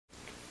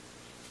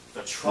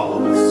The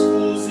trouble with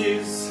schools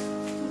is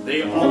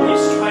they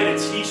always try to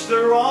teach the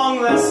wrong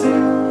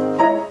lesson.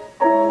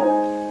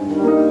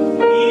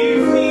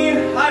 Believe me,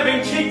 I've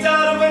been kicked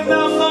out of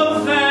enough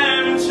of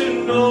them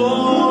to know.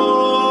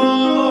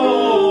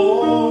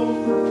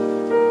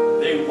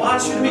 They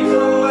want you to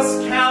become less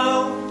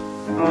callow,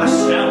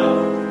 less shallow.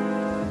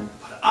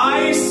 But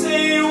I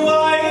say,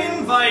 why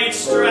invite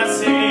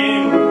stress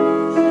in?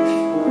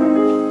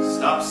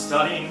 Stop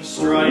studying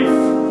strife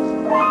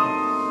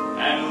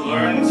and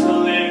learn to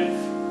live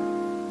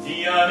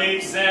the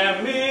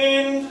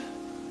unexamined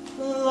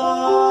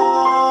life.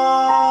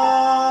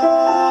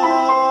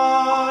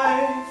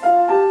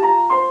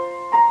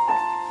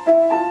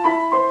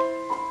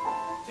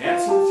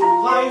 Dancing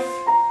through life,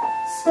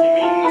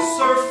 skimming the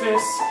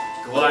surface,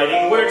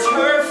 gliding where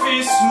turf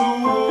is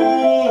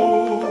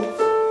smooth.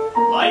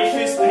 Life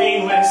is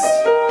painless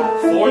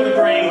for the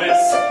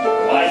brainless.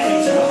 Why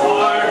think too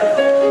hard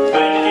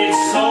when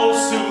it's so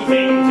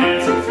soothing?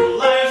 Dancing through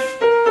life,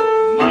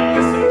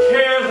 mindless and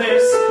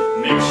careless.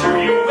 Make sure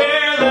you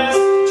wear less.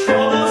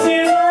 Troubles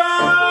is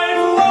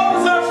rife.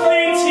 Lows are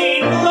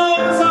fleeting,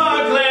 lows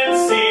are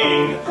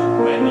glancing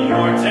when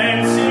you're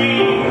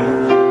dancing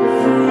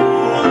through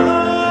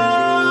life.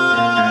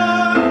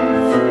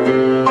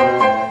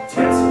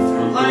 Dancing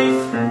through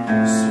life,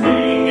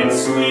 swaying and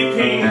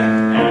sweeping,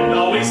 and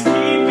always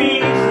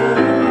keeping cool.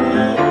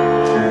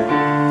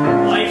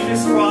 Life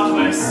is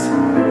thoughtless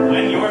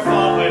when you're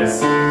thoughtless.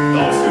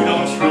 Those who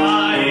don't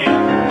try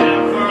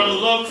never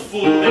look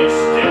foolish.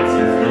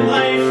 Dancing through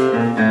life,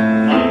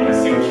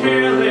 mindless and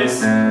careless.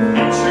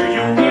 Make sure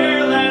you wear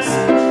less.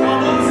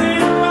 Troubles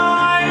is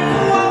rife.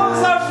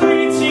 Lows are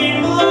fleeting,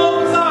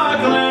 lows are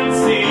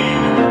glancing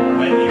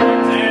when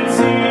you're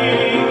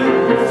dancing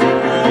through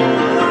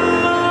life.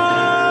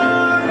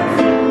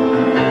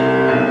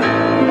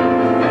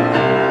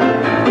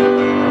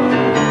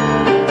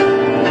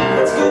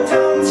 Let's go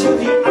down to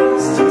the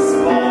Astis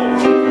Ball.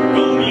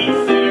 We'll meet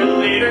there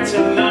later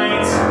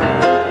tonight.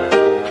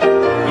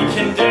 We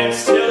can dance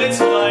till it's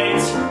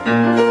light.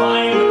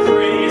 Find the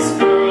prettiest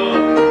girl,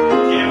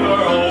 give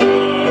her a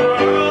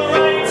whirl.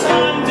 Right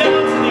on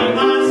down to the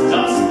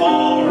Astis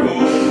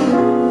Ballroom.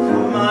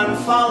 Come on,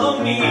 follow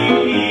me.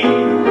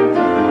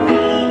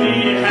 We'll be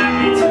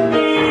happy to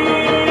be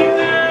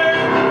there.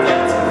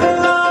 Dancing for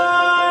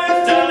life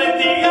down at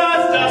the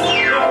Astis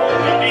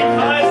Ballroom.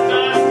 Because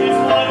dust is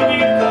what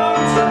we've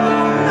come to.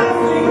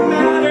 Nothing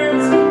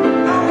matters,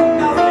 no,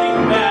 nothing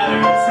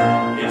matters.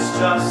 It's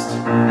just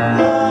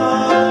life.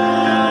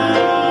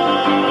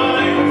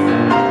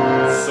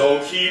 So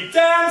keep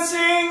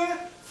dancing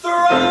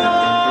through